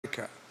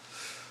Africa.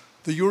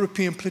 The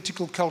European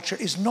political culture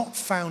is not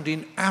found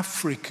in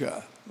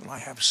Africa, and I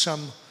have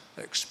some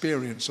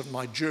experience of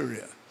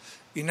Nigeria,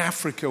 in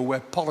Africa where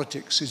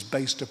politics is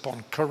based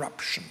upon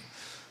corruption.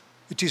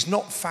 It is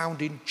not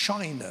found in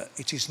China,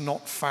 it is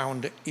not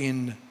found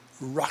in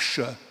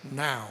Russia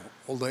now,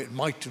 although it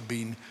might have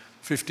been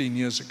 15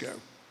 years ago.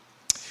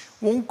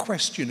 One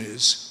question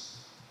is,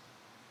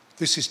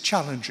 this is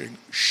challenging,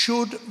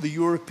 should the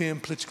European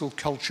political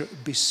culture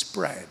be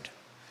spread?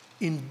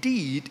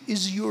 Indeed,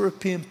 is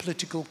European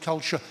political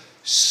culture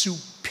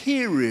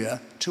superior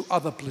to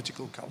other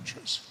political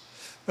cultures?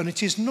 And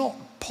it is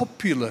not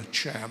popular,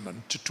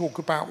 Chairman, to talk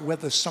about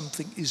whether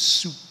something is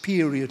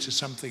superior to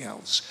something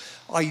else.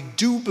 I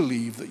do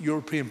believe that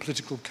European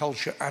political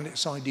culture and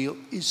its ideal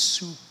is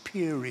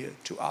superior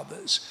to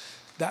others.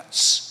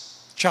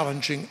 That's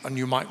challenging, and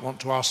you might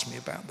want to ask me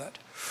about that.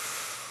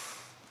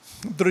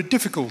 There are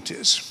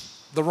difficulties.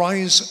 The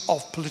rise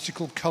of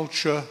political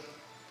culture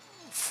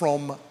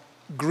from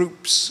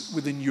groups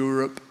within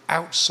Europe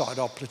outside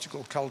our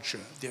political culture,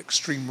 the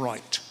extreme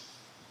right.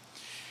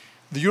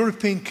 The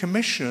European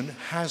Commission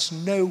has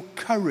no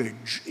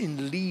courage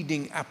in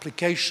leading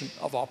application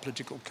of our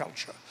political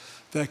culture.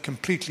 They're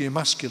completely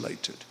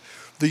emasculated.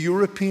 The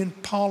European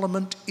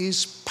Parliament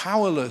is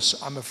powerless,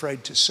 I'm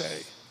afraid to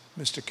say,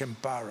 Mr.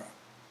 Kempara.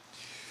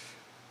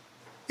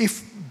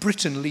 If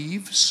Britain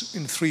leaves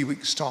in 3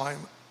 weeks'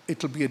 time,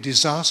 it'll be a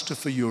disaster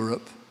for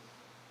Europe,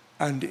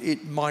 and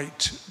it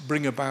might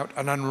bring about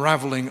an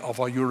unraveling of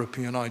our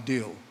European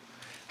ideal.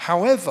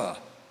 However,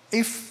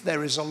 if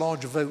there is a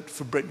large vote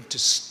for Britain to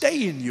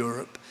stay in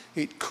Europe,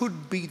 it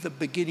could be the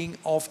beginning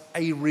of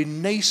a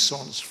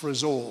renaissance for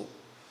us all.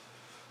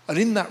 And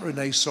in that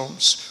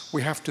renaissance,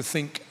 we have to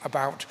think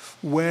about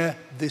where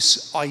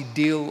this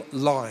ideal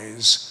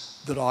lies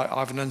that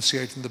I've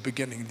enunciated in the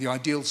beginning. The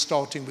ideal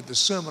starting with the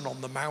Sermon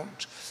on the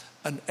Mount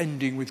and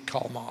ending with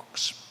Karl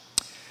Marx.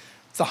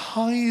 The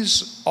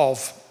highs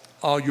of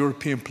our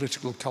European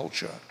political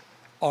culture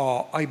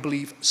are, I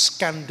believe,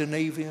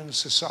 Scandinavian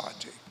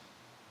society.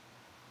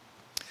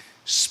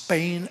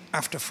 Spain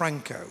after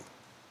Franco,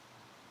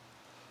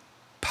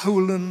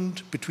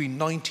 Poland between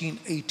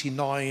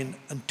 1989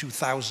 and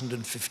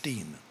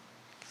 2015,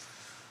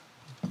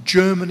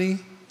 Germany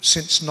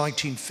since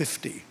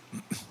 1950,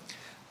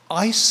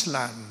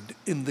 Iceland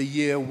in the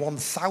year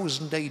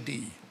 1000 AD,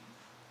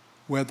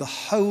 where the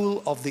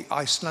whole of the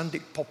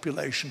Icelandic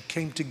population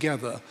came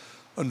together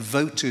and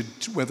voted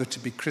whether to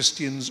be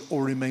Christians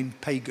or remain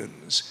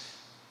pagans.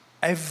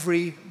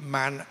 Every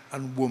man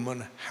and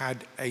woman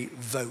had a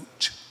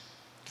vote.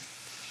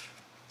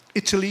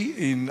 Italy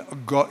in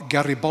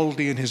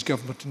Garibaldi and his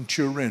government in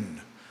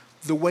Turin,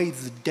 the way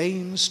the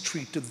Danes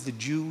treated the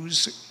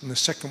Jews in the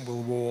Second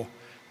World War,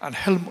 and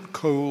Helmut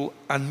Kohl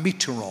and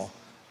Mitterrand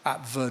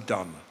at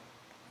Verdun.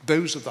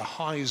 Those are the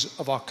highs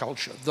of our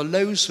culture. The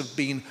lows have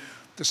been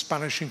the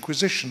Spanish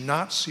Inquisition,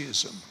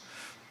 Nazism,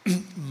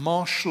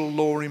 martial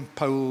law in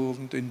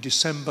Poland in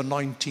December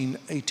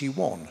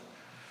 1981,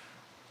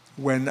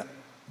 when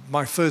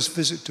my first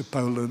visit to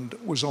Poland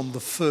was on the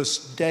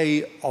first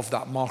day of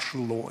that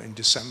martial law in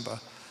December,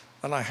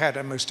 and I had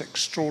a most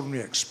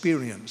extraordinary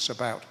experience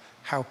about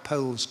how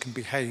Poles can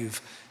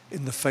behave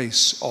in the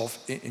face of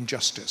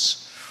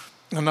injustice.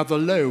 Another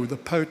low, the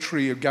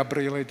poetry of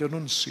Gabriele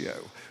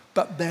D'Annunzio.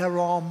 But there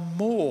are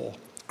more,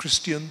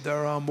 Christian,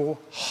 there are more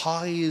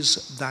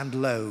highs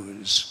than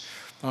lows.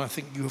 And I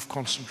think you have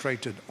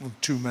concentrated on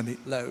too many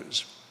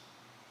lows.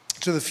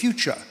 So the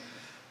future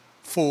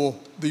for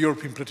the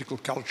European political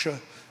culture,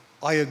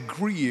 I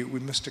agree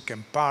with Mr.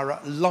 Kempara,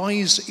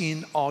 lies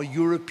in our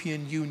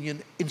European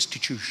Union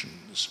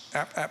institutions,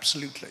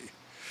 absolutely.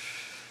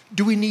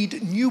 Do we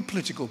need new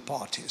political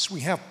parties? We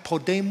have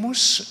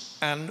Podemos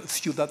and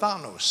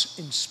Ciudadanos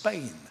in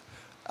Spain,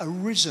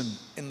 arisen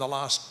in the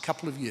last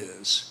couple of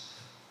years,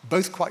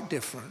 both quite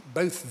different,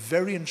 both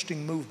very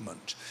interesting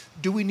movement.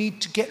 Do we need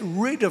to get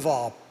rid of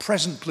our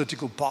present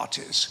political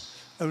parties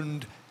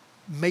and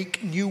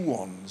make new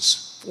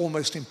ones?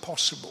 Almost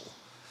impossible.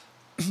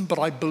 But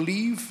I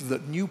believe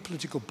that new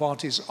political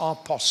parties are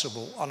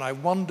possible, and I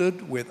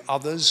wondered with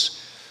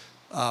others,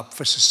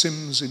 Professor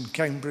Sims in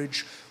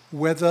Cambridge,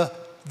 whether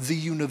the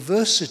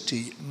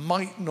university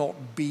might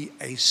not be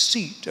a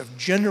seat of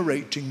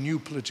generating new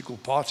political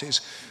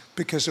parties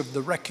because of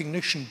the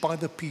recognition by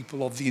the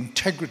people of the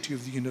integrity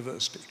of the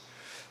university.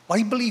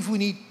 I believe we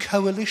need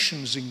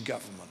coalitions in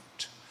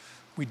government.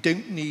 We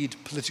don't need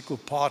political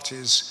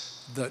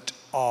parties that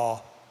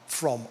are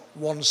from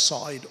one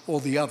side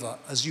or the other,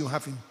 as you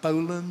have in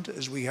Poland,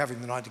 as we have in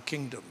the United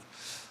Kingdom.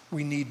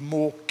 We need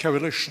more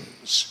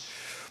coalitions.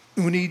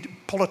 We need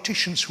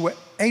politicians who are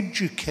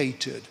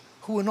educated,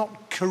 who are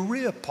not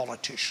career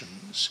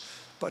politicians,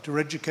 but are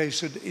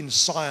educated in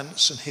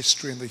science and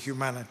history and the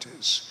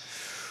humanities.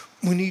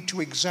 We need to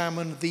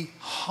examine the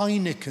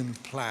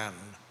Heineken plan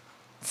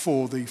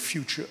for the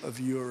future of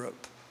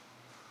Europe.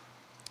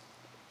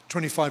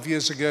 25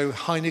 years ago,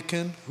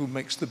 Heineken, who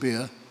makes the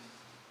beer,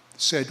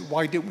 said,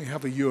 why don't we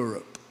have a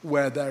Europe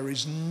where there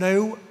is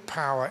no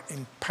power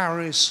in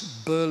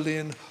Paris,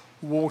 Berlin,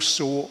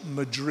 Warsaw,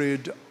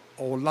 Madrid,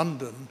 or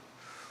London,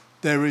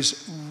 there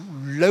is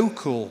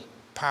local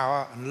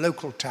power and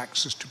local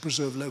taxes to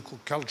preserve local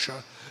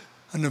culture,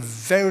 and a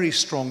very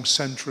strong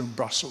centre in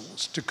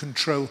Brussels to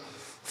control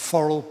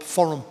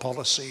foreign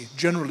policy,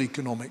 general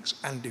economics,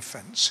 and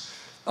defence.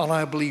 And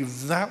I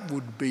believe that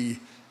would be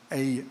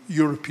a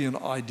European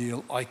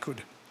ideal I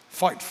could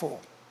fight for.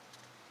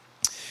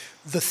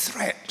 The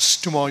threats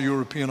to our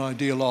European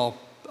ideal are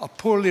a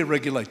poorly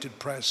regulated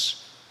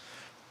press,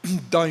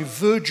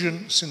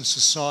 divergence in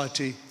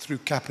society through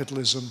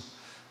capitalism.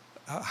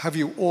 Have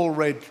you all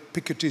read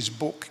Piketty's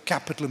book,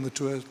 Capital in the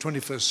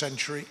 21st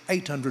Century?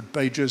 800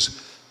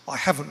 pages. I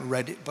haven't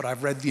read it, but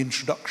I've read the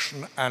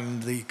introduction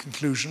and the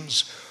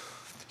conclusions.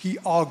 He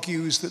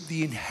argues that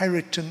the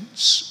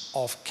inheritance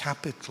of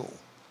capital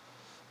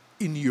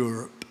in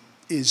Europe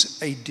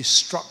is a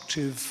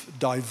destructive,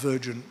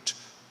 divergent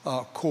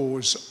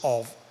cause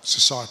of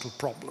societal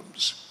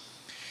problems.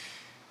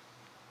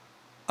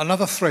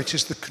 Another threat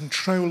is the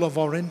control of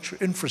our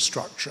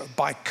infrastructure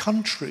by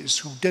countries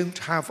who don't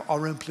have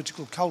our own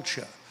political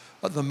culture,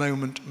 at the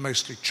moment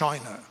mostly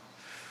China.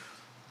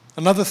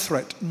 Another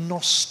threat,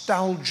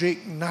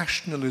 nostalgic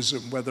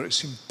nationalism, whether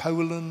it's in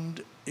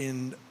Poland,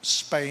 in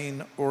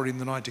Spain, or in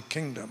the United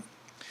Kingdom.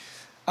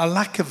 A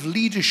lack of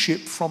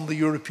leadership from the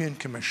European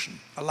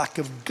Commission, a lack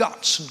of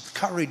guts and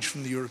courage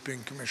from the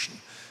European Commission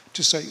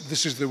to say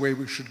this is the way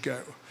we should go.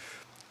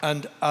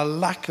 And a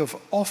lack of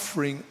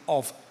offering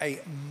of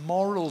a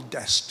moral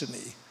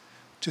destiny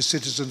to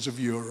citizens of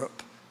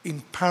Europe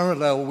in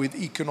parallel with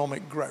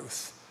economic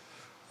growth.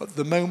 At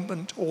the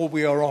moment, all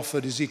we are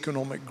offered is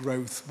economic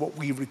growth. What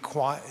we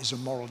require is a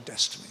moral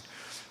destiny.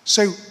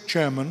 So,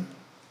 Chairman,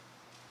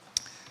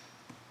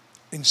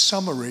 in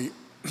summary,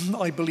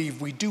 I believe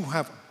we do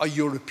have a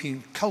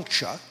European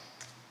culture,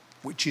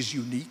 which is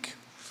unique.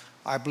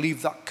 I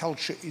believe that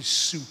culture is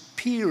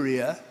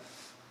superior.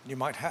 You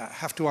might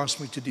have to ask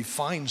me to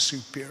define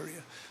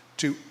superior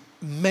to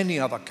many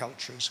other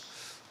cultures.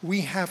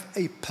 We have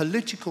a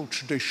political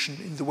tradition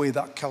in the way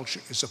that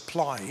culture is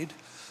applied,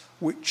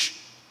 which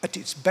at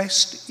its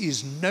best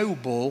is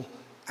noble,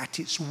 at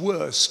its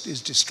worst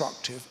is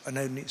destructive and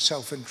only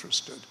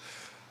self-interested.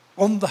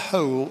 On the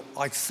whole,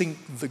 I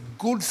think the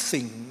good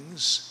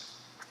things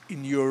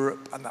in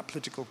Europe and that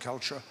political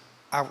culture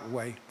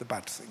outweigh the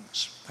bad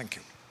things. Thank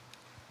you.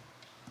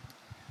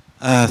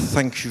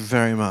 Thank you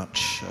very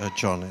much,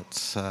 John.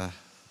 It's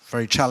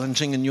very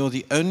challenging, and you're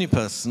the only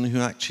person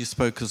who actually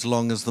spoke as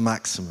long as the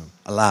maximum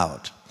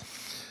allowed.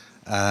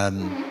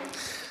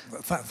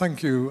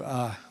 Thank you,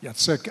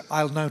 Jacek.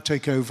 I'll now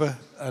take over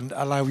and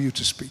allow you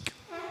to speak.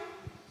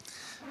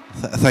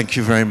 Thank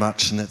you very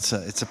much, and it's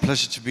a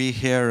pleasure to be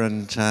here.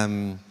 And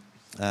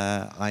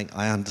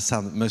I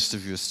understand that most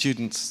of you are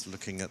students.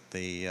 Looking at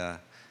the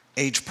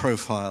age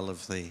profile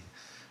of the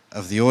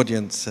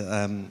audience,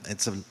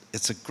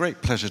 it's a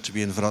great pleasure to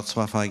be in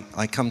Wrocław.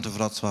 I come to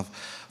Wrocław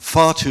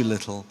far too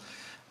little.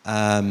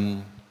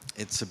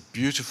 It's a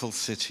beautiful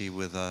city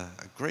with a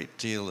great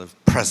deal of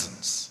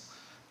presence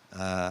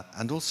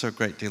and also a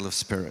great deal of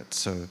spirit.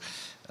 So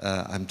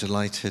I'm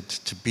delighted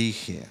to be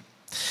here.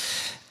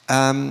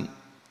 The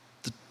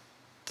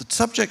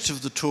subject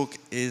of the talk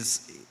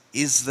is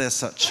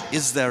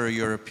there a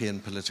European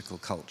political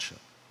culture?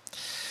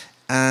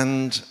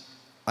 And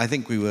I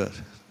think we were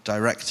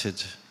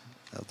directed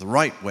the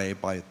right way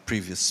by the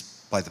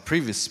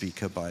previous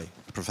speaker, by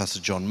Professor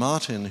John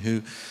Martin,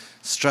 who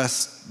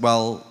stressed,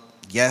 well,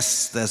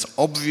 yes, there's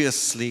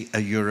obviously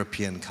a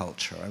European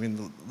culture. I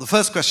mean, the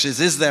first question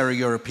is there a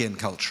European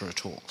culture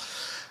at all?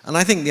 And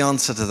I think the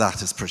answer to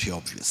that is pretty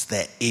obvious.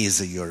 There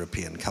is a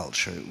European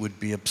culture. It would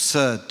be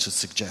absurd to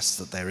suggest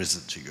that there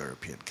isn't a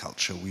European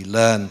culture. We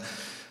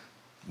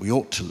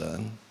ought to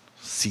learn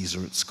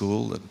Caesar at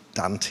school, and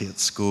Dante at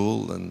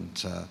school,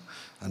 and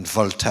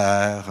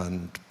Voltaire,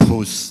 and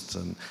Proust,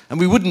 and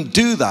we wouldn't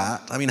do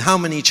that. I mean, how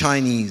many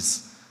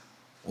Chinese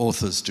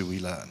authors do we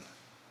learn?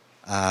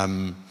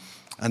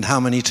 And how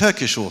many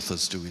Turkish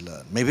authors do we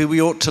learn? Maybe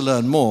we ought to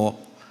learn more,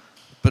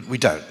 but we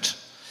don't.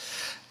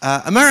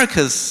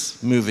 America's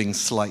moving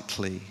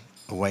slightly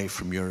away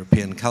from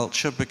European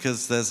culture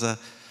because there's an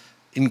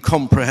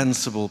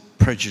incomprehensible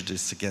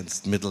prejudice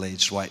against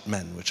middle-aged white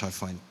men, which I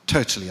find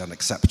totally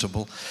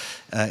unacceptable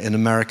in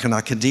American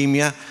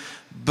academia.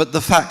 But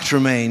the fact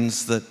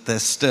remains that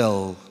there's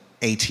still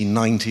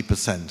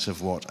 80–90%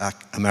 of what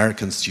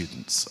American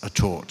students are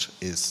taught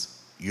is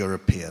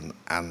European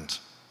and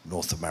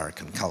North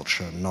American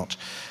culture, and not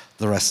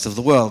the rest of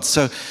the world.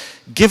 So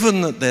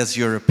given that there's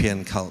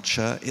European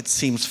culture, it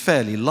seems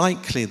fairly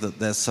likely that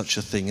there's such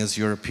a thing as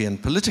European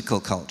political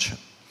culture.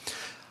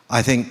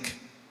 I think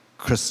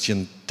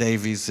Christian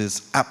Davies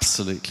is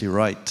absolutely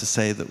right to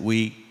say that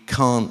we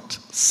can't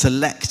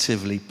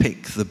selectively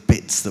pick the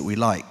bits that we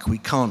like. We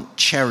can't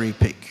cherry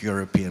pick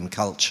European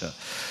culture.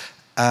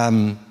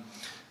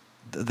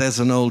 There's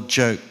an old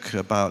joke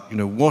about,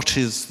 what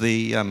is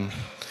the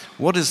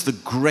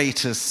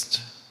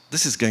greatest.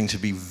 This is going to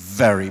be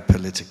very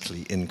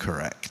politically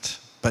incorrect,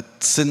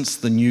 but since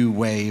the new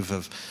wave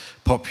of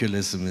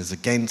populism is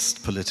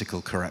against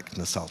political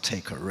correctness, I'll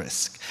take a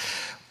risk.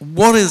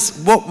 What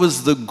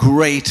was the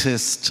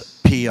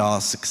greatest PR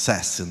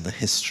success in the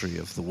history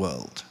of the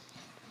world?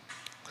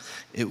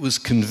 It was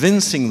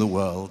convincing the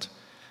world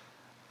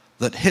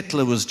that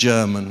Hitler was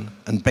German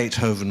and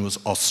Beethoven was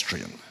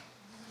Austrian.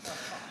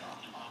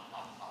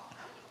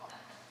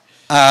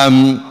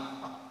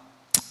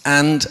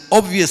 And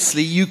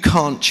obviously you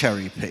can't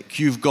cherry pick.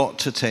 You've got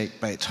to take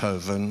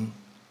Beethoven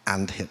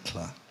and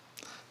Hitler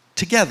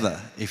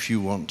together if you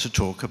want to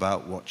talk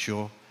about what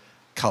your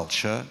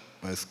culture,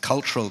 both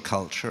cultural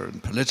culture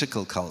and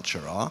political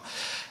culture, are.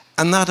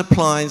 And that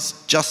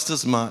applies just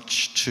as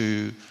much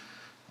to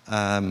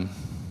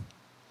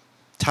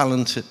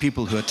talented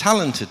people who are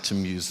talented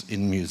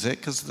in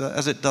music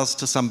as it does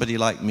to somebody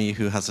like me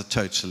who has a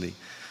totally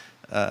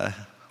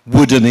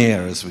wooden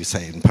ear, as we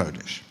say in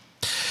Polish.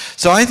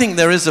 So I think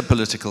there is a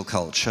political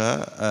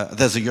culture.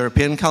 There's a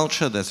European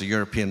culture, there's a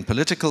European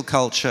political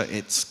culture.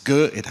 It's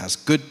good, it has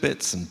good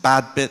bits and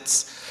bad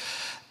bits.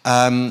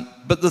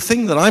 But the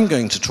thing that I'm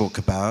going to talk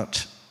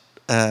about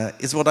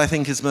is what I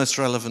think is most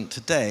relevant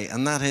today,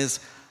 and that is,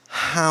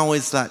 how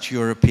is that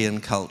European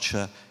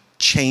culture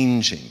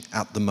changing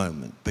at the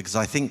moment? Because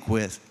I think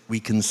we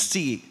can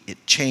see it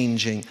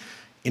changing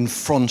in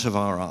front of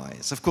our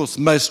eyes. Of course,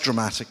 most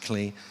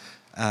dramatically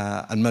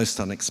and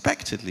most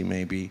unexpectedly,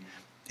 maybe,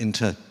 in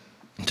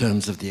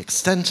terms of the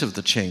extent of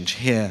the change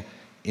here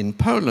in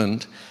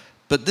Poland,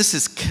 but this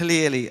is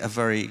clearly a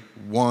very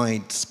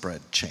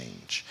widespread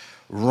change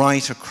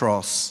right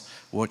across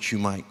what you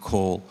might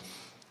call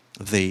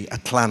the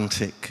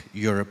Atlantic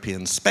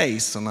European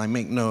space, and I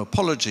make no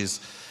apologies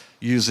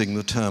using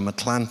the term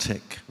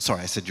Atlantic,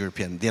 sorry, I said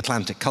European, the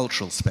Atlantic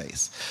cultural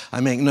space. I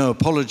make no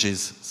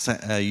apologies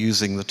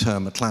using the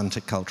term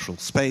Atlantic cultural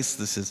space.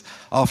 This is,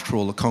 after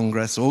all, a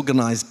congress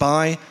organized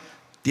by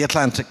the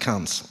Atlantic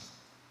Council.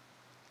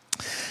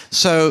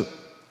 So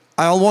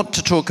I'll want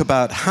to talk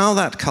about how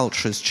that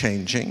culture is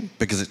changing,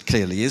 because it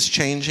clearly is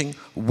changing,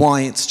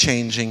 why it's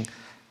changing,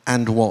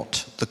 and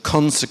what the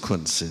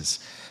consequences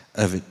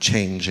of it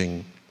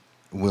changing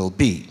will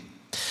be.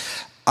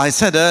 I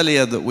said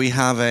earlier that we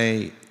have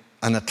an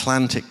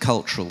Atlantic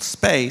cultural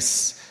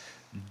space.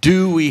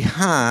 Do we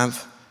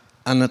have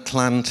an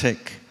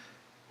Atlantic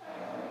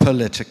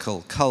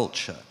political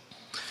culture?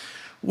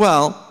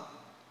 Well,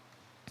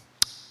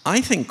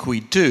 I think we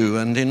do,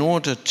 and in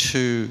order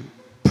to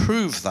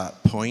prove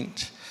that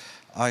point,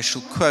 I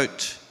shall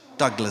quote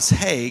Douglas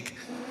Haig,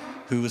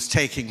 who was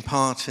taking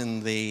part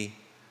in the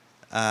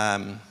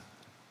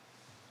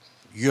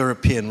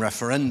European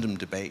referendum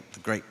debate,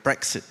 the great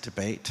Brexit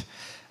debate,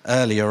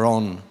 earlier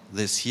on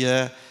this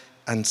year,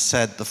 and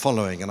said the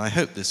following, and I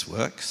hope this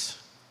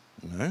works.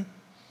 No?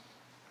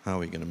 How are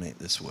we going to make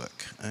this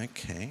work?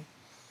 Okay.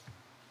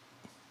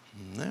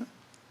 No?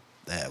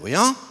 There we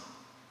are.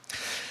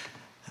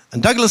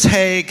 And Douglas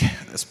Haig,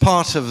 as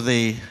part of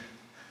the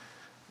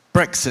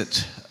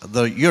Brexit,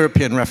 the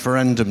European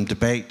referendum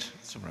debate,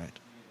 it's all right.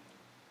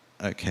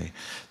 Okay.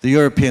 The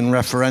European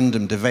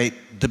referendum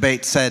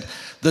debate said,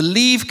 the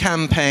Leave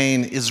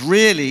campaign is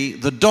really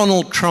the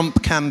Donald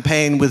Trump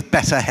campaign with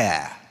better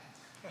hair.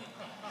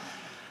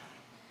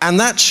 And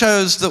that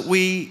shows that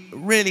we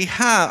really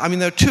have, I mean,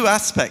 there are two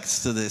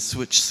aspects to this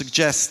which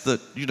suggest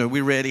that, you know, we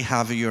really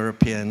have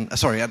an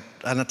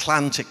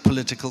Atlantic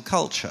political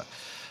culture.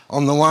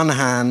 On the one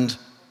hand,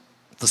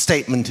 the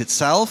statement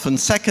itself, and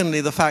secondly,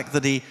 the fact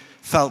that he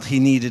felt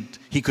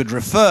he could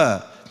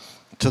refer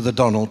to the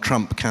Donald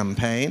Trump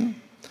campaign.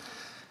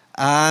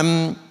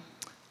 And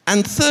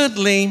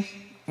thirdly,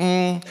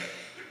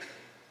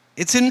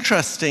 it's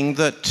interesting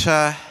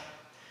that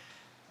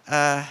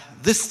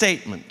this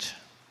statement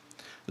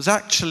was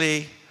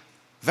actually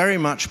very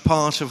much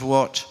part of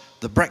what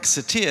the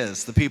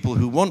Brexiteers, the people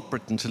who want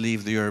Britain to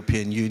leave the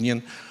European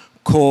Union,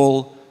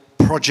 call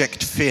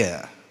Project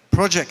Fear.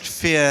 Project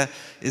Fear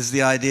is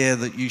the idea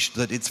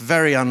that it's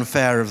very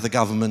unfair of the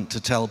government to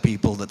tell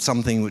people that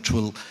something which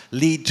will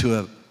lead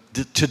to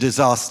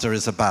disaster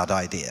is a bad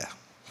idea.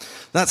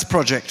 That's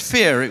Project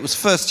Fear. It was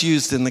first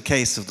used in the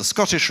case of the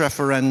Scottish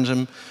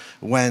referendum,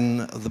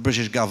 when the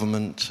British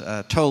government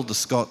told the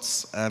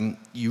Scots,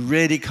 you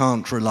really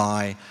can't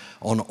rely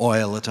on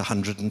oil at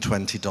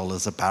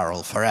 $120 a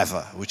barrel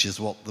forever, which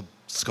is what the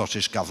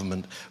Scottish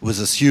government was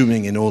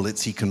assuming in all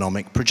its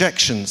economic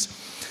projections.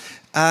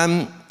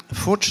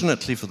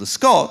 Fortunately for the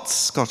Scots,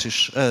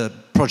 Scottish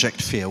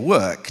Project Fear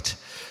worked.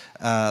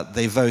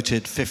 They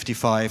voted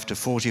 55 to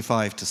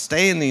 45 to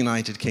stay in the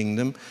United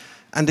Kingdom,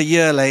 and a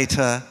year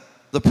later,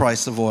 the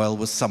price of oil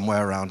was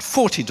somewhere around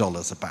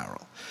 $40 a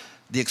barrel.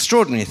 The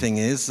extraordinary thing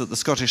is that the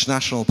Scottish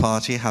National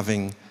Party,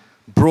 having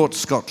brought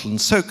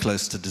Scotland so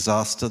close to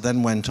disaster,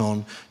 then went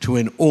on to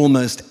win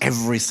almost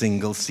every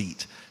single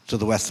seat to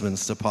the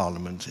Westminster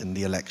Parliament in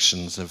the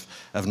elections of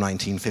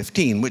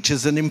 1915, which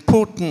is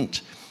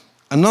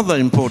another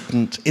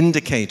important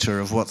indicator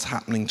of what's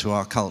happening to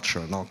our culture,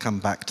 and I'll come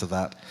back to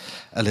that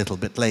a little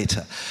bit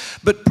later.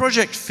 But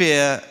Project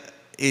Fear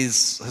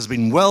has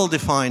been well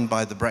defined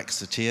by the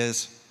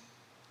Brexiteers,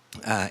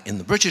 in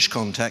the British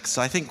context,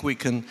 I think we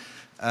can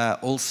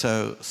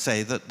also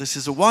say that this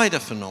is a wider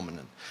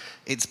phenomenon.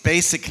 It's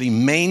basically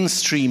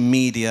mainstream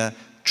media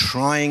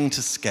trying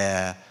to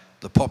scare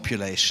the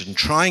population,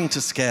 trying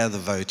to scare the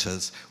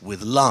voters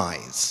with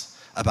lies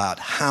about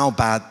how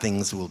bad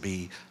things will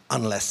be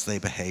unless they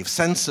behave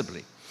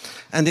sensibly.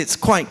 And it's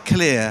quite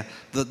clear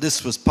that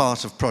this was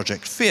part of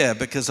Project Fear,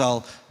 because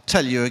I'll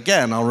tell you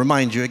again, I'll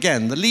remind you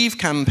again, the Leave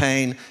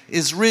campaign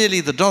is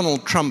really the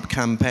Donald Trump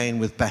campaign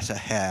with better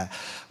hair.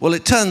 Well,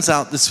 it turns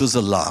out this was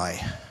a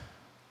lie.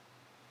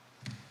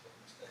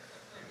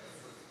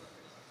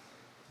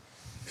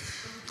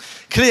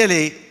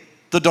 Clearly,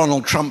 the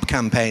Donald Trump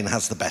campaign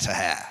has the better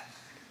hair.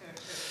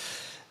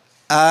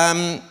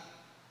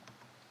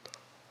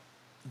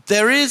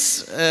 There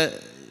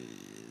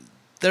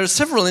are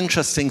several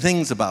interesting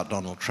things about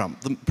Donald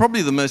Trump.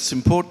 Probably the most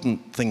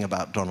important thing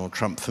about Donald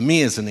Trump for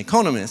me as an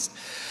economist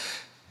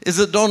is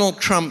that Donald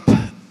Trump,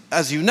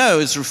 as you know,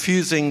 is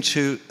refusing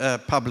to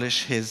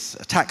publish his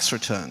tax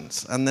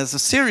returns. And there's a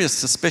serious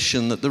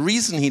suspicion that the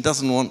reason he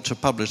doesn't want to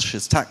publish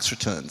his tax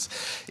returns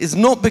is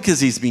not because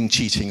he's been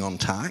cheating on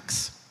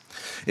tax.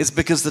 It's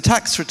because the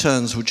tax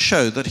returns would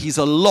show that he's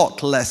a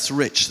lot less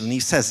rich than he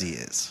says he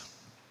is.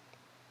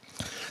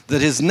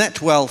 That his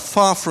net wealth,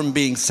 far from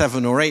being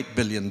 $7 or $8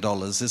 billion,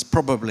 is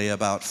probably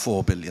about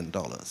 $4 billion.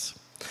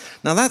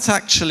 Now that's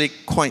actually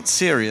quite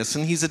serious,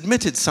 and he's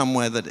admitted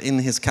somewhere that in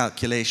his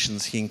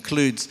calculations he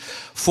includes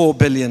 $4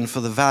 billion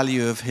for the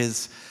value of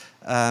his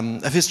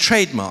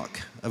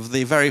trademark, of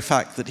the very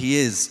fact that he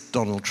is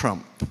Donald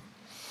Trump.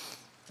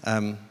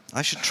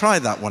 I should try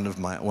that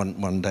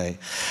one day.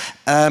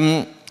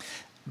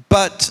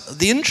 But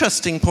the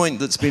interesting point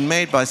that's been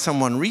made by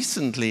someone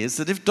recently is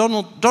that if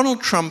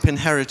Donald Trump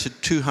inherited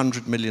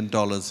 $200 million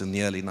in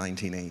the early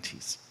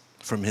 1980s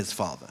from his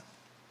father,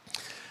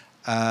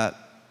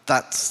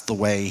 that's the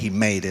way he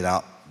made it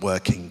up,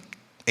 working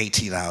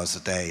 18 hours a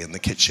day in the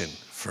kitchen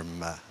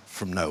from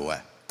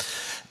nowhere.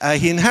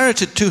 He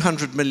inherited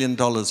 $200 million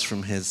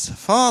from his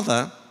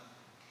father,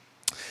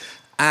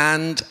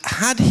 and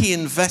had he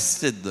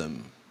invested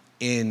them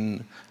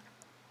in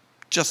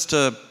just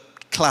a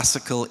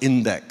classical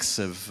index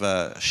of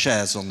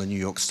shares on the New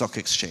York Stock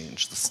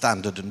Exchange, the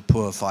Standard &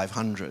 Poor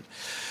 500,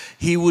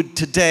 he would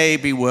today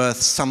be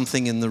worth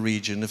something in the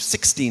region of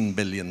 $16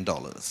 billion.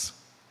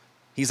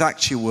 He's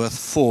actually worth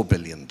 $4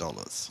 billion.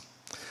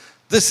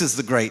 This is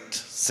the great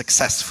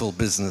successful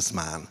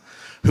businessman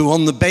who,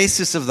 on the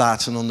basis of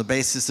that and on the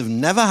basis of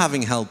never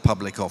having held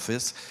public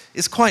office,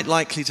 is quite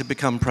likely to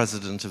become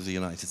president of the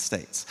United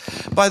States.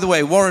 By the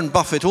way, Warren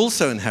Buffett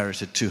also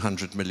inherited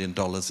 $200 million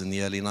in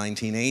the early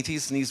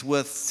 1980s, and he's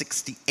worth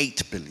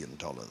 $68 billion.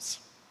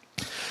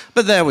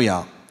 But there we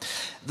are.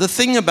 The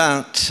thing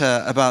about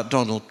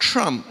Donald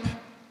Trump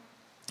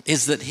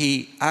is that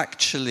he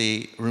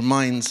actually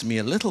reminds me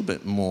a little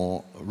bit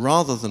more,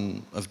 rather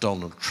than of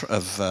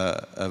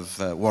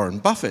Warren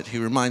Buffett, he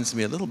reminds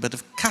me a little bit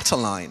of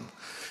Catiline.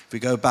 If we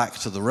go back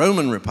to the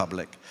Roman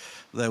Republic,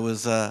 there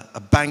was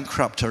a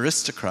bankrupt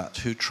aristocrat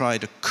who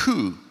tried a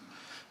coup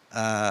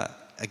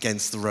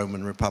against the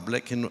Roman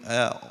Republic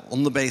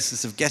on the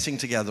basis of getting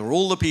together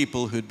all the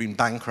people who'd been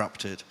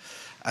bankrupted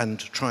and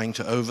trying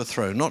to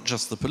overthrow not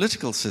just the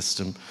political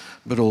system,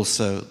 but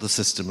also the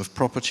system of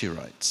property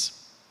rights.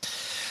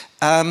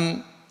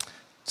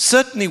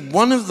 Certainly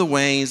one of the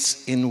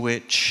ways in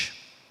which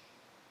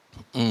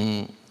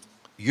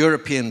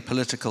European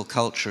political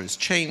culture is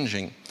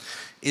changing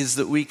is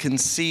that we can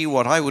see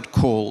what I would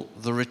call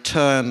the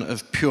return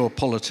of pure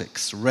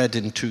politics, red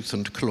in tooth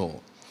and claw.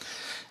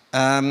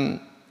 In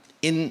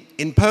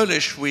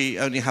Polish, we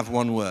only have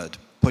one word,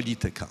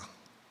 polityka.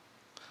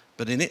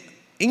 But in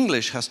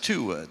English has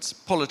two words,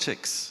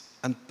 politics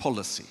and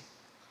policy.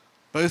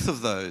 Both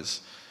of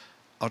those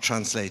are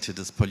translated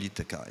as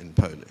polityka in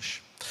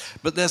Polish.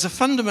 But there's a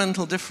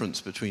fundamental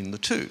difference between the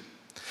two.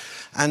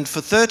 And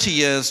for 30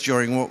 years,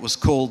 during what was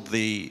called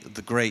the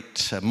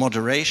Great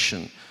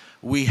Moderation,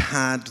 we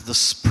had the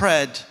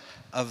spread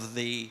of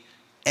the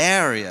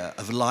area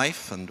of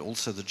life and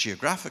also the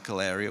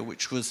geographical area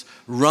which was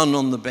run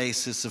on the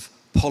basis of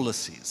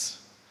policies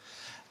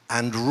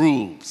and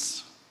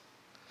rules.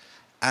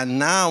 And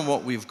now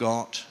what we've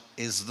got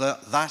is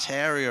that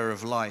area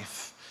of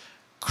life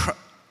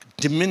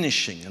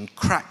diminishing and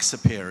cracks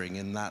appearing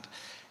in that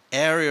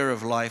area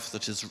of life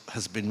that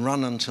has been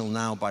run until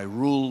now by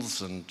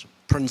rules and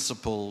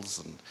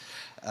principles and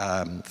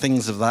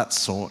things of that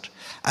sort,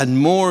 and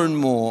more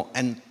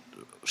and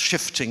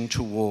shifting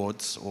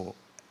towards, or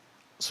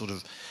sort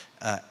of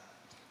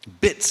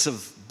bits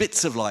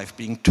of life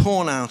being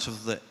torn out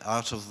of the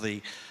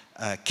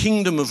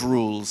kingdom of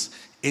rules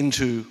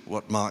into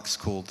what Marx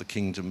called the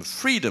kingdom of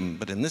freedom.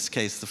 But in this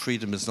case, the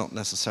freedom is not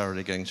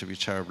necessarily going to be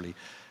terribly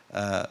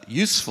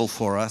useful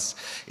for us.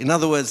 In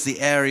other words,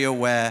 the area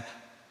where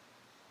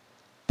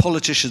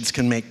politicians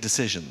can make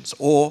decisions,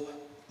 or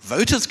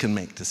voters can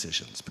make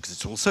decisions, because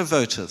it's also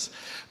voters.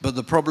 But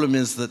the problem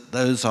is that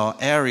those are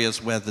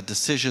areas where the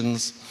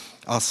decisions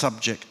are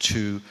subject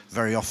to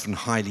very often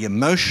highly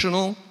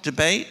emotional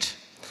debate,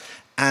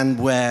 and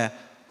where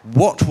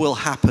what will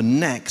happen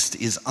next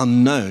is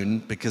unknown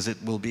because it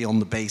will be on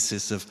the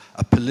basis of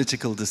a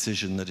political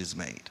decision that is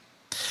made.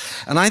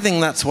 And I think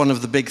that's one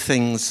of the big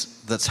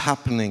things that's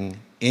happening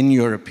in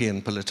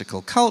European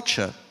political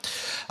culture.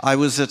 I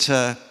was at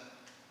a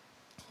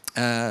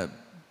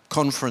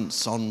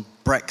conference on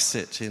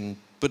Brexit in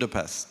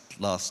Budapest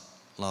last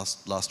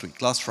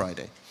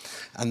Friday,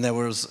 and it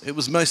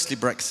was mostly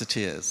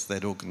Brexiteers.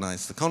 They'd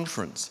organized the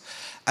conference.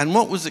 And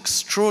what was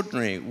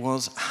extraordinary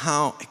was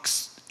how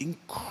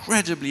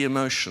incredibly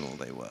emotional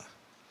they were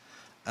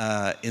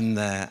in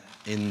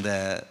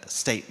their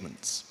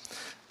statements.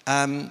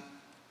 And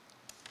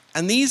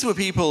these were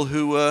people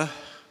who were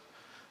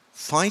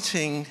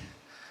fighting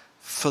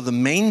for the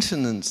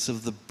maintenance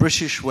of the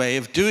British way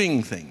of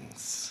doing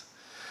things,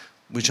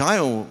 which I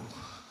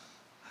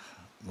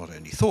not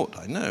only thought,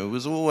 I know,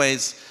 was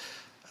always,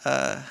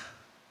 had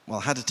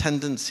a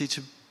tendency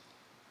to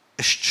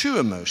eschew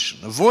emotion,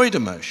 avoid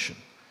emotion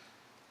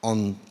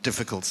on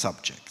difficult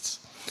subjects.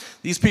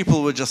 These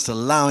people were just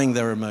allowing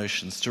their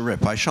emotions to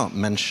rip. I shan't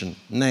mention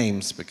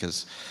names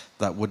because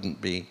that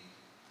wouldn't be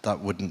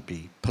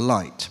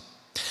polite.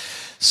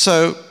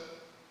 So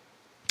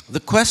the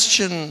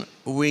question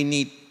we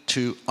need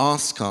to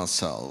ask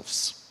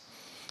ourselves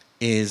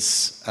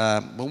is,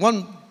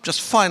 one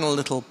just final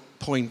little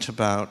point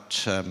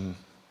about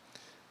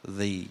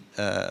the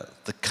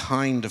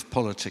kind of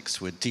politics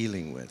we're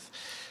dealing with.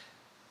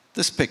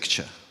 This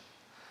picture.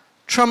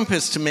 Trump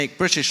is to make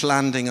British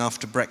landing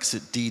after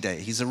Brexit D-Day.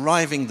 He's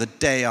arriving the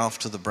day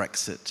after the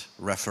Brexit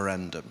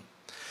referendum.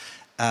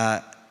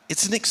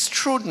 It's an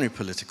extraordinary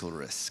political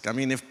risk. I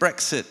mean, if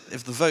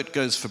the vote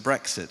goes for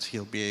Brexit,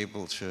 he'll be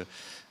able to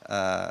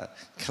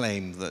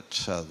claim that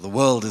the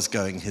world is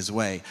going his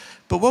way.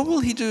 But what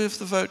will he do if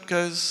the vote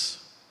goes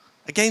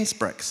against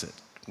Brexit,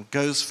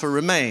 goes for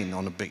Remain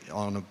in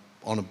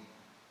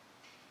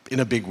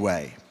a big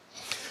way?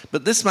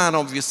 But this man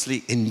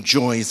obviously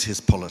enjoys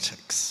his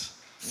politics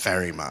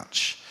very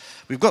much.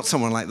 We've got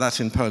someone like that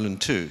in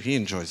Poland too. He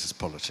enjoys his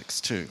politics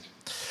too.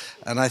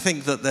 And I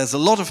think that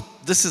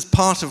this is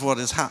part of what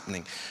is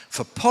happening.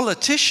 For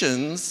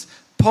politicians,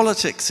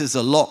 politics is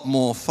a lot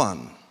more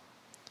fun.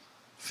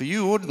 For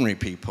you ordinary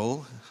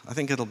people, I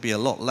think it'll be a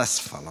lot less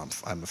fun,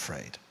 I'm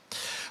afraid.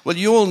 Well,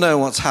 you all know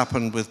what's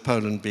happened with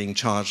Poland being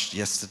charged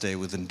yesterday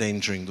with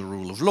endangering the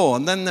rule of law.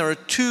 And then there are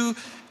two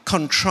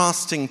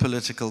contrasting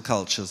political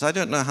cultures. I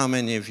don't know how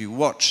many of you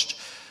watched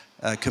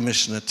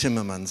Commissioner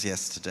Timmermans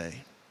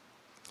yesterday.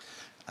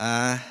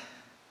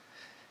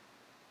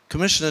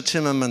 Commissioner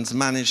Timmermans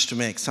managed to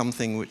make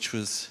something which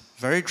was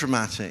very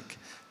dramatic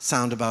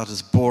sound about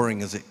as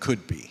boring as it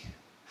could be.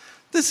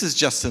 This is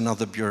just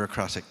another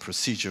bureaucratic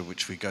procedure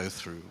which we go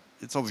through.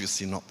 It's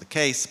obviously not the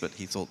case, but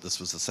he thought this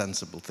was a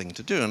sensible thing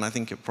to do, and I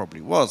think it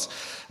probably was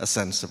a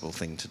sensible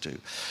thing to do.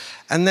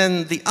 And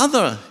then the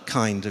other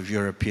kind of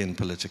European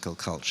political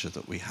culture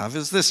that we have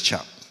is this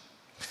chap.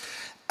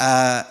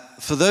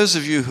 For those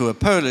of you who are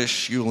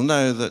Polish, you will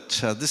know that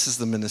this is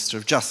the Minister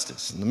of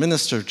Justice. And the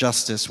Minister of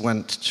Justice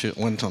went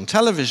on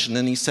television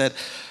and he said,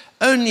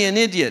 only an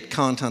idiot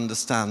can't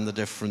understand the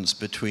difference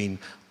between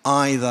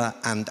either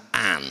and.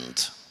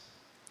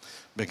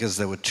 Because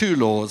there were two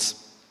laws,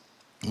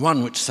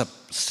 one which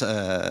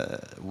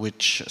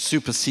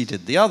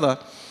superseded the other,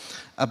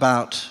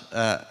 about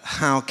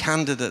how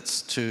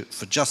candidates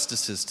for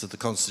justices to the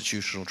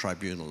Constitutional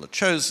Tribunal are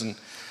chosen.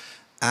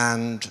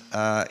 And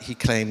he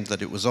claimed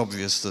that it was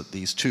obvious that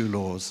these two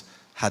laws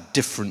had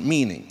different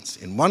meanings.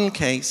 In one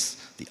case,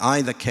 the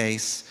either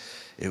case,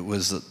 it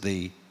was that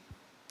the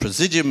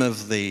Presidium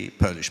of the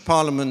Polish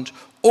Parliament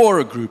or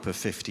a group of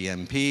 50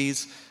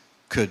 MPs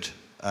could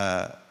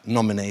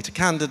nominate a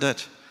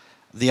candidate.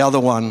 The other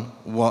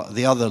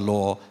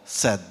law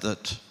said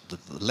that, the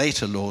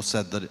later law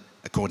said that,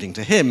 according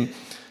to him,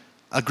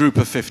 a group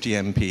of 50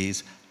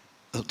 MPs,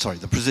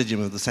 the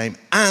Presidium of the same,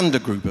 and a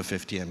group of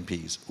 50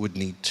 MPs would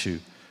needed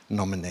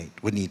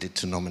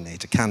to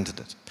nominate a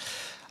candidate.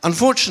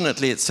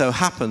 Unfortunately, it so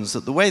happens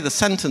that the way the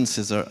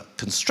sentences are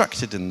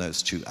constructed in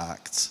those two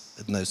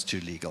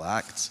legal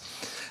acts,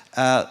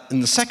 in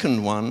the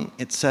second one,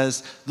 it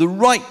says the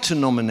right to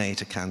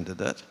nominate a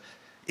candidate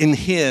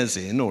inheres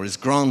in or is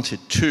granted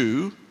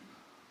to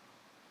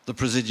the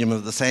Presidium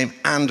of the same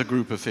and a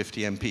group of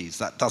 50 MPs.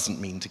 That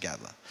doesn't mean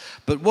together.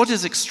 But what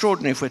is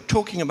extraordinary, if we're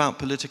talking about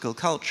political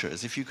culture,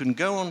 is if you can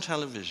go on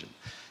television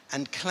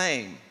and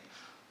claim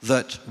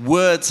that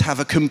words have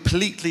a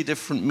completely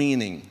different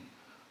meaning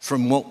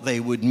from what they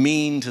would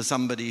mean to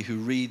somebody who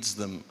reads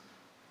them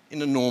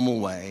in a normal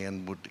way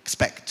and would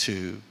expect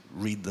to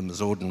read them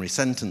as ordinary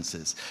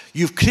sentences.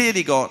 You've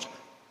clearly got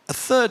a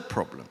third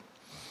problem,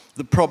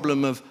 the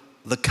problem of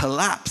the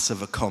collapse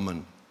of a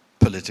common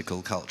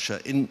political culture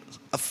in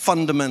a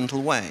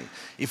fundamental way.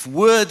 If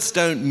words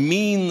don't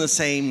mean the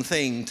same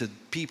thing to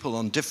people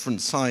on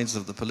different sides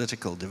of the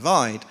political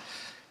divide,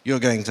 you're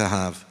going to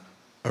have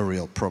a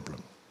real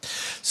problem.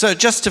 So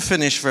just to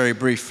finish very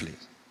briefly,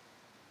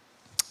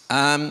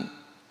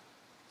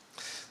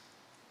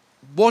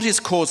 what is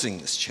causing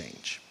this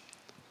change?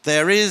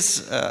 there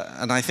is,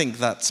 and I think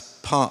that's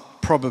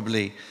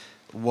probably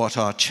what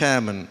our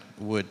chairman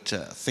would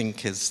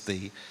think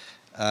is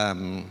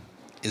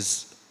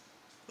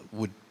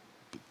would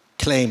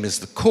claim is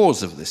the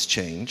cause of this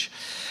change.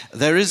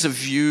 There is a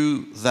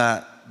view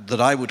that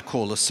I would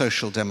call a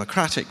social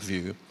democratic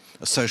view,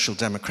 a social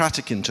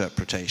democratic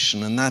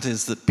interpretation, and that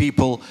is that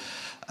people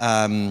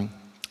are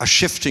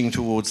shifting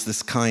towards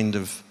this kind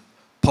of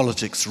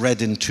politics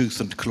red in tooth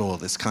and claw,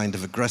 this kind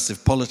of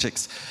aggressive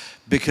politics,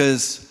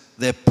 because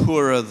they're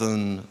poorer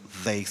than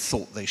they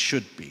thought they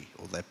should be,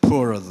 or they're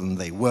poorer than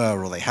they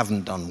were, or they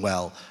haven't done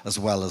well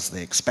as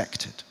they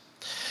expected.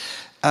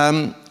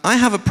 I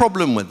have a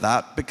problem with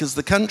that because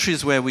the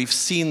countries where we've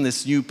seen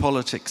this new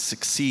politics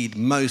succeed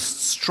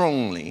most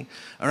strongly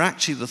are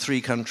actually the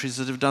three countries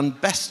that have done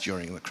best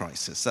during the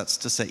crisis. That's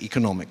to say,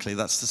 economically,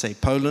 that's to say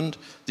Poland,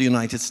 the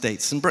United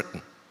States, and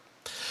Britain.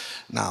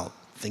 Now,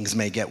 things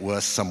may get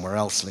worse somewhere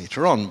else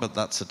later on, but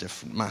that's a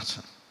different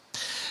matter.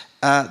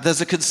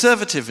 There's a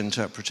conservative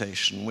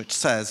interpretation which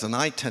says, and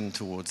I tend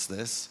towards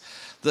this,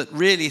 that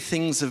really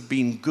things have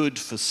been good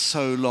for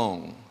so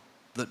long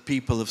that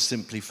people have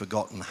simply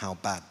forgotten how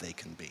bad they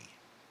can be.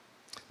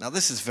 Now,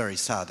 this is very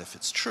sad if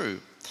it's true.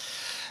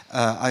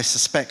 I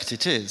suspect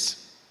it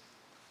is.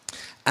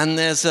 And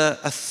there's a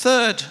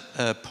third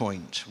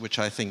point which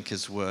I think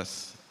is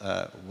worth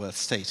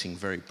stating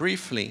very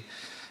briefly,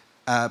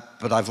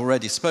 but I've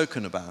already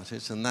spoken about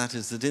it, and that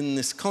is that in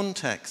this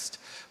context,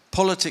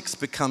 politics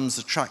becomes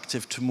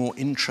attractive to more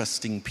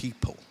interesting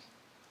people.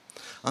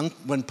 And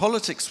when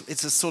politics,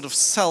 it's a sort of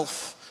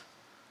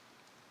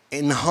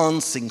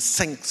self-enhancing,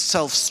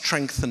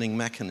 self-strengthening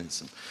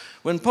mechanism.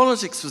 When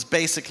politics was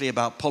basically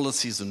about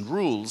policies and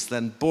rules,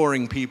 then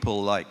boring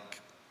people like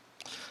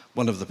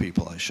one of the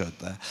people I showed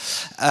there,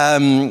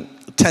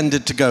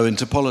 tended to go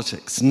into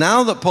politics.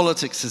 Now that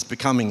politics is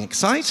becoming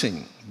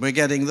exciting, we're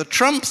getting the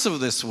Trumps of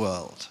this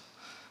world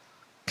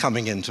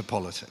coming into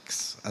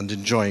politics and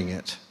enjoying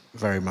it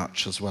very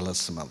much, as well as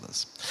some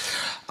others.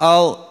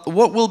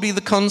 What will be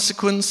the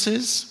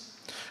consequences?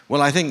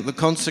 Well, I think the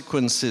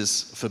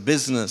consequences for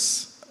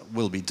business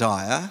will be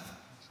dire,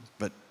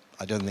 but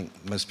I don't think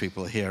most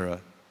people here are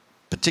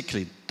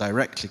particularly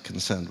directly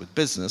concerned with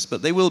business,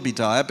 but they will be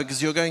dire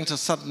because you're going to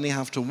suddenly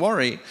have to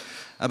worry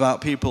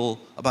about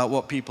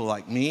what people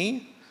like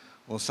me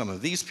or some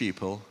of these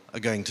people are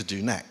going to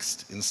do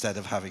next, instead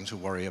of having to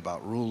worry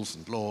about rules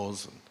and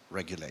laws and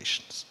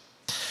regulations.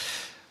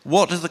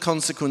 What are the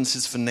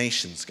consequences for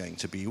nations going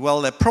to be?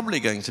 Well, they're probably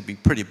going to be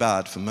pretty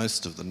bad for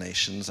most of the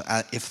nations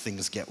if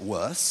things get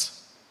worse.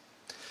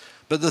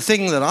 But the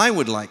thing that I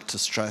would like to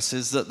stress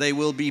is that they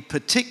will be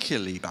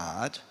particularly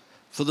bad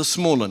for the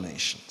smaller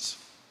nations.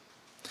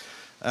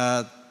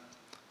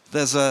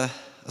 There's a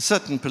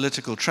certain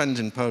political trend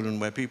in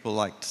Poland where people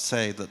like to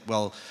say that,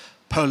 well,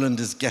 Poland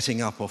is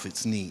getting up off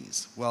its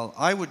knees. Well,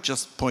 I would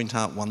just point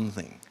out one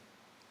thing.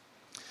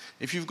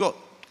 If you've got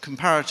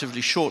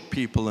comparatively short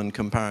people and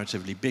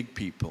comparatively big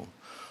people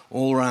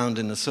all around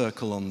in a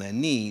circle on their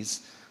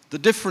knees, the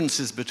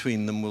differences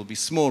between them will be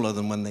smaller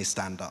than when they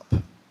stand up.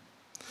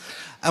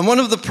 And one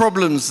of the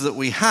problems that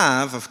we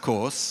have, of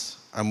course,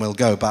 and we'll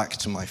go back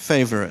to my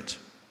favorite,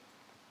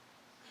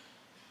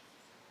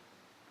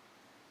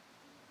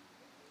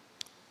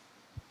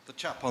 the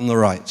chap on the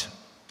right.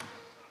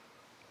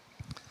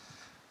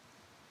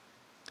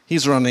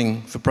 He's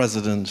running for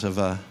president of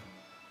a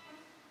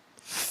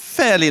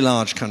fairly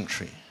large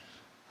country.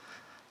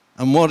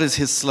 And what is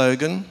his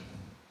slogan?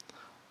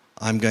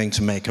 We're going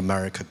to make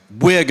America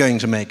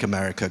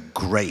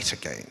great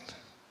again.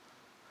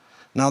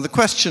 Now the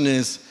question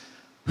is,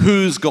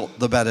 who's got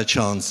the better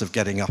chance of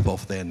getting up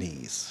off their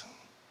knees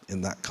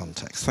in that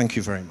context? Thank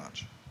you very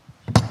much.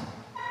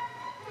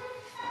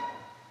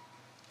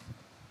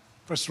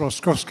 Professor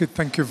Rostkowski,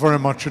 thank you very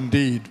much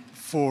indeed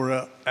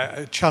for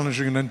a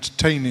challenging and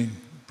entertaining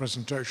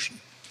presentation.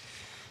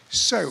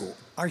 So,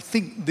 I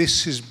think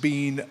this has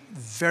been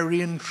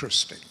very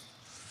interesting.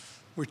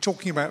 We're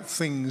talking about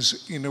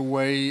things in a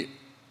way,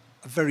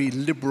 a very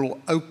liberal,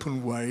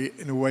 open way,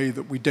 in a way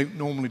that we don't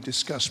normally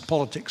discuss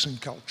politics and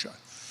culture.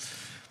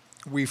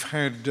 We've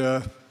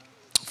had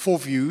 4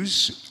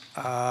 views.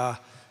 I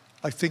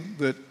think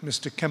that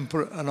Mr.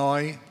 Kemper and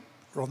I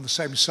are on the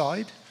same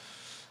side,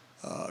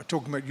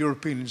 talking about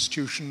European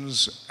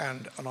institutions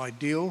and an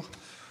ideal.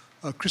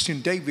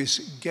 Christian Davis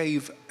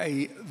gave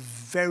a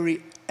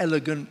very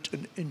elegant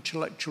and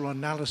intellectual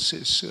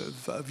analysis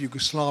of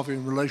Yugoslavia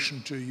in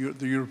relation to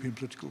the European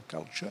political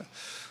culture,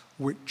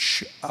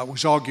 which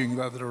was arguing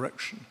about the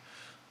direction.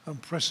 And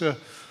Professor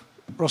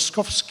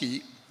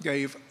Rostkowski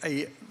gave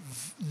a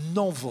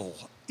novel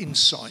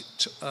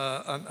insight,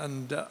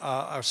 and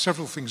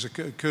several things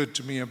occurred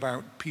to me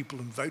about people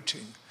and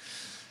voting.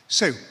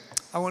 So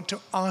I want to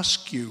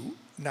ask you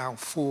now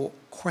for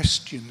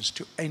questions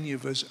to any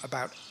of us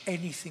about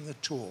anything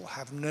at all.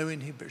 Have no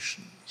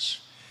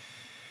inhibitions.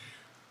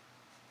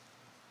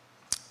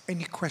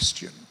 Any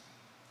question?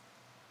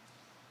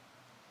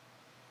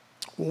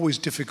 Always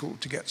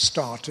difficult to get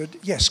started.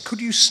 Yes,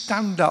 could you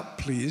stand up,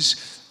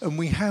 please? And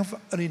we have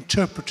an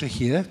interpreter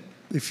here.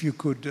 if you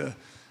could...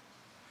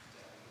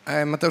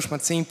 Mateusz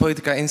Mazzini,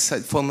 Political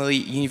Insight, formerly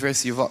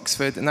University of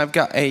Oxford, and I've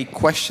got a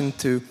question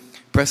to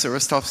Professor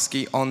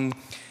Rostowski on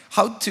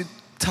how to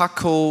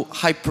tackle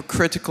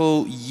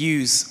hypercritical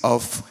use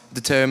of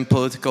the term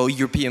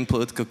European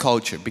political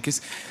culture,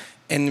 because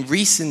in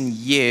recent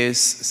years,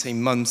 say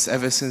months,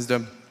 ever since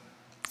the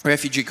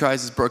refugee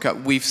crisis broke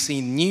out, we've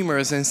seen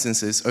numerous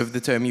instances of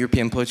the term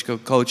European political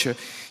culture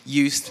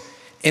used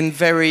in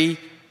very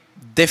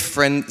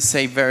different,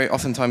 say very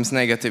oftentimes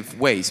negative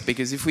ways.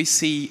 Because if we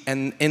see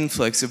an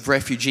influx of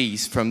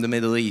refugees from the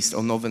Middle East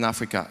or Northern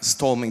Africa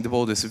storming the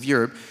borders of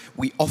Europe,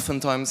 we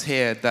oftentimes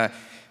hear that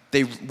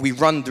we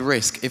run the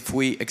risk, if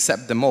we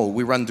accept them all,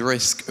 we run the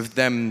risk of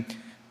them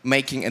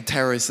making a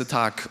terrorist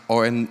attack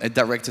or a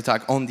direct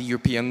attack on the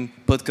European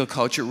political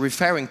culture,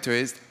 referring to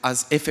it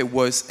as if it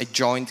was a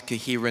joint,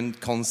 coherent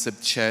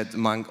concept shared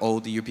among all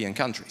the European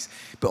countries.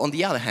 But on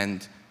the other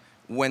hand,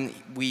 when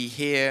we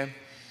hear...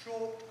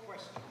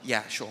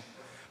 Yeah, sure.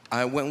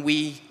 When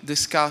we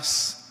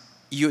discuss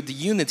the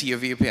unity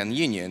of the European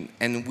Union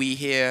and we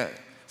hear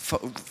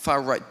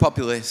far-right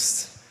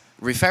populists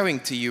referring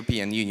to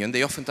European Union,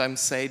 they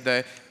oftentimes say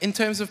that in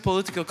terms of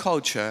political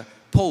culture,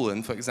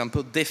 Poland, for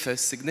example,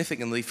 differs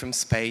significantly from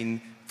Spain,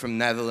 from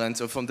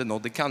Netherlands, or from the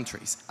Nordic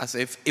countries, as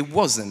if it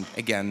wasn't,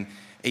 again,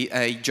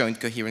 a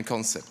joint coherent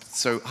concept.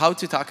 So how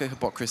to tackle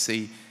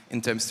hypocrisy in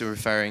terms of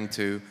referring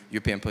to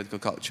European political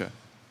culture?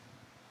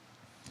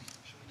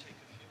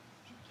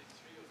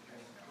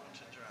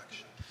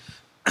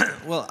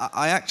 Well,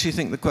 I actually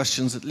think the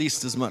question's at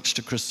least as much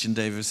to Christian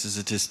Davis as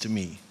it is to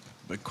me,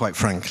 but quite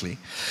frankly.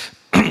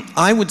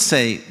 I would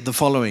say the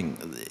following.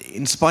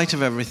 In spite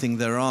of everything,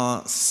 there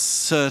are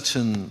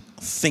certain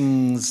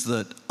things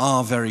that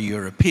are very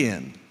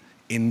European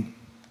in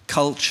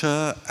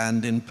culture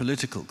and in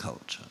political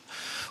culture.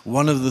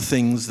 One of the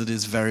things that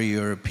is very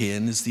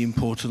European is the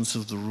importance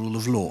of the rule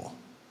of law.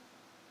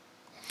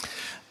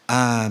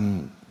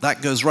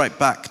 That goes right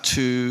back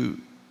to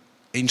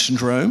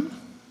ancient Rome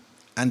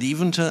and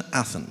even to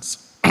Athens.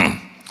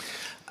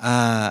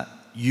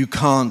 You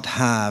can't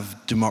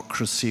have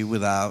democracy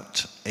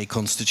without a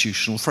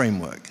constitutional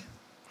framework,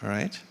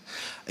 right?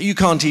 You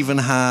can't even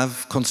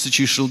have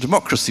constitutional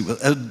democracy,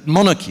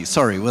 monarchy,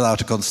 sorry,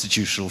 without a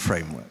constitutional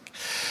framework.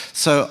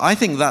 So I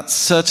think that's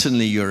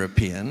certainly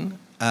European.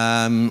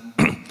 I'm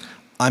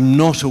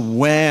not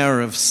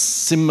aware of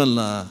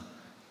similar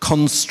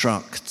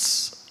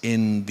constructs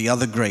in the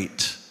other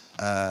great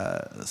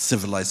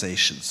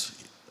civilizations,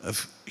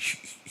 of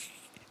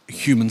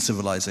human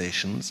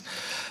civilizations.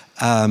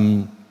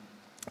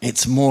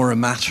 It's more a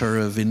matter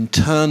of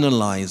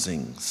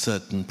internalizing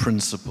certain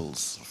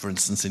principles, for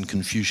instance, in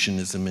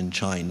Confucianism in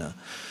China.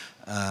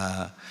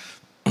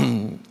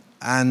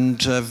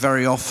 And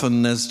very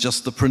often there's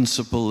just the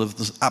principle of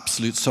the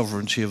absolute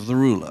sovereignty of the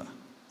ruler.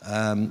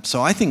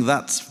 So I think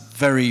that's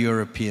very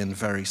European,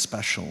 very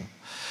special.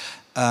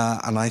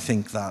 And I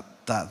think that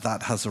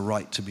has a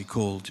right to be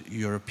called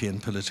European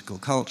political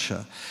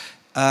culture.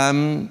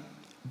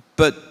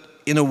 But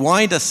in a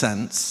wider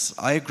sense,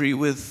 I agree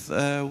with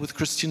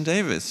Christian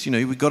Davis. You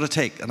know, we've got to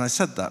take, and I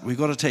said that, we've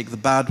got to take the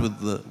bad with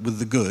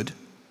the good.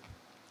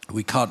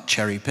 We can't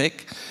cherry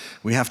pick.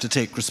 We have to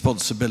take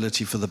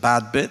responsibility for the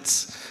bad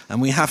bits, and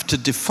we have to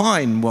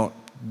define what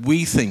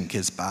we think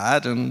is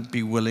bad and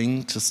be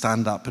willing to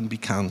stand up and be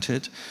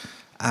counted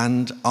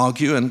and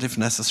argue and, if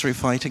necessary,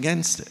 fight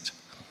against it.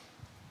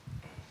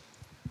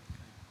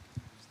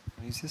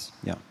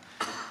 Yeah.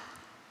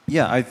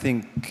 Yeah, I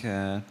think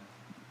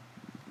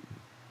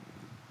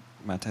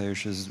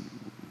Mateusz has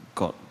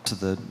got to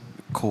the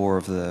core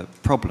of the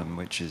problem,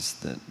 which is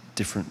that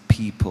different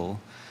people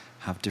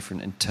have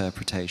different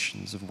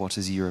interpretations of what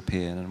is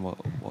European and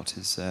what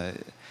is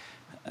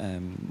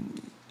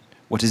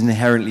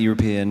inherently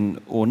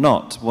European or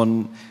not.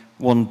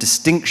 One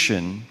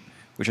distinction,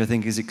 which I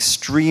think is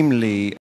extremely